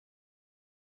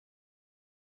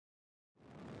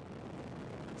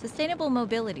Sustainable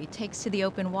mobility takes to the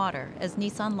open water as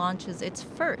Nissan launches its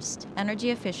first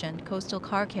energy-efficient coastal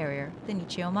car carrier, the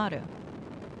Nichiyomaru.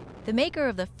 The maker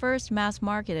of the first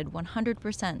mass-marketed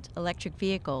 100% electric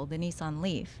vehicle, the Nissan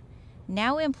Leaf,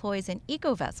 now employs an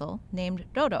eco-vessel named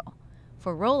Roro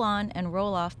for roll-on and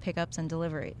roll-off pickups and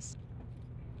deliveries.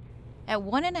 At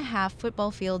 1.5 football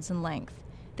fields in length,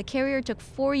 the carrier took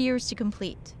 4 years to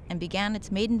complete and began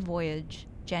its maiden voyage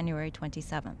January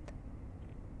 27th.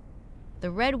 The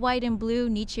red, white, and blue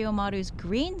Nichiyomaru's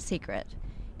green secret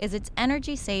is its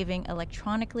energy-saving,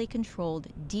 electronically controlled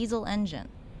diesel engine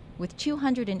with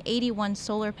 281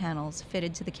 solar panels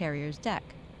fitted to the carrier's deck.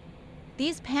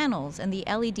 These panels and the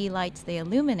LED lights they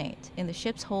illuminate in the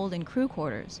ship's hold and crew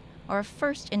quarters are a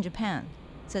first in Japan,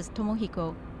 says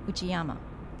Tomohiko Uchiyama,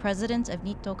 president of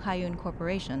Nitto Kaiun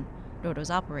Corporation,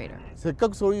 Roro's operator.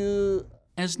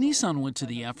 As Nissan went to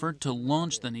the effort to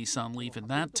launch the Nissan Leaf at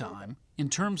that time, in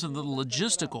terms of the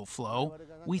logistical flow,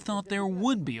 we thought there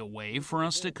would be a way for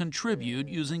us to contribute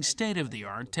using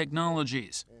state-of-the-art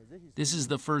technologies. This is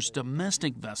the first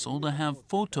domestic vessel to have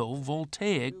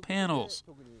photovoltaic panels.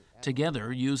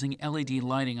 Together, using LED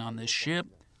lighting on this ship,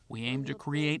 we aim to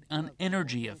create an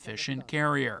energy-efficient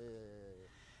carrier.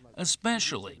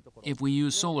 Especially if we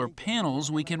use solar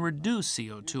panels, we can reduce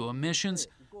CO2 emissions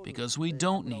because we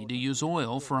don't need to use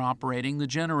oil for operating the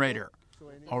generator.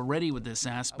 Already with this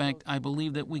aspect, I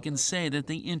believe that we can say that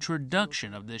the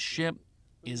introduction of this ship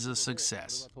is a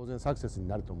success.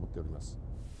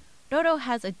 Roro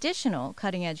has additional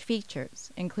cutting-edge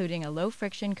features, including a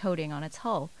low-friction coating on its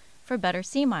hull for better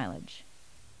sea mileage.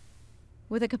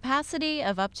 With a capacity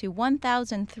of up to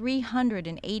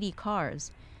 1,380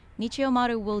 cars,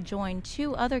 Nichiyomaru will join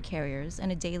 2 other carriers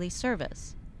in a daily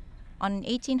service on an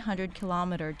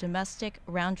 1,800-kilometer domestic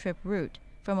round-trip route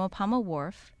from Opama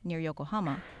Wharf, near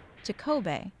Yokohama, to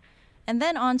Kobe, and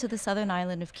then on to the southern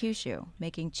island of Kyushu,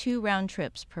 making 2 round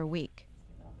trips per week.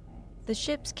 The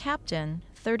ship's captain,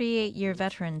 38-year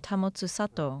veteran Tamotsu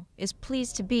Sato, is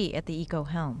pleased to be at the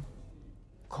eco-helm.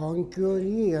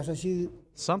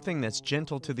 Something that's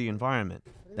gentle to the environment.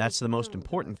 That's the most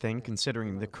important thing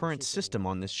considering the current system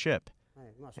on this ship.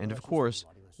 And of course,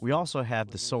 we also have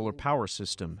the solar power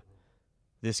system.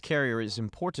 This carrier is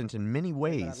important in many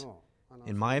ways.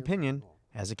 In my opinion,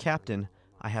 as a captain,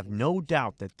 I have no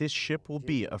doubt that this ship will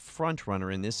be a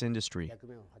front-runner in this industry.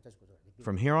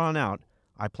 From here on out,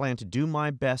 I plan to do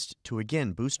my best to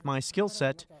again boost my skill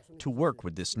set to work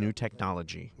with this new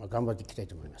technology. The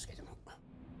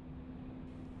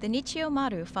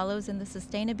Nichiyomaru follows in the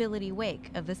sustainability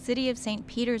wake of the City of St.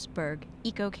 Petersburg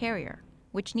Eco Carrier,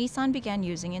 which Nissan began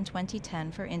using in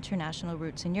 2010 for international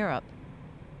routes in Europe.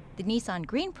 The Nissan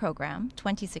Green Program,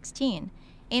 2016,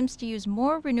 aims to use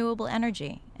more renewable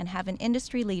energy and have an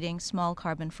industry-leading small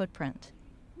carbon footprint.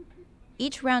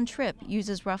 Each round trip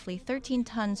uses roughly 13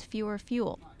 tons fewer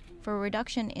fuel for a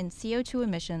reduction in CO2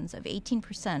 emissions of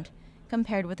 18%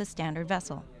 compared with a standard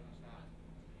vessel.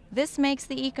 This makes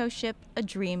the eco-ship a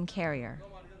dream carrier,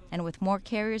 and with more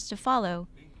carriers to follow,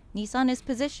 Nissan is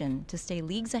positioned to stay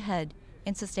leagues ahead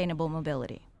in sustainable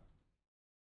mobility.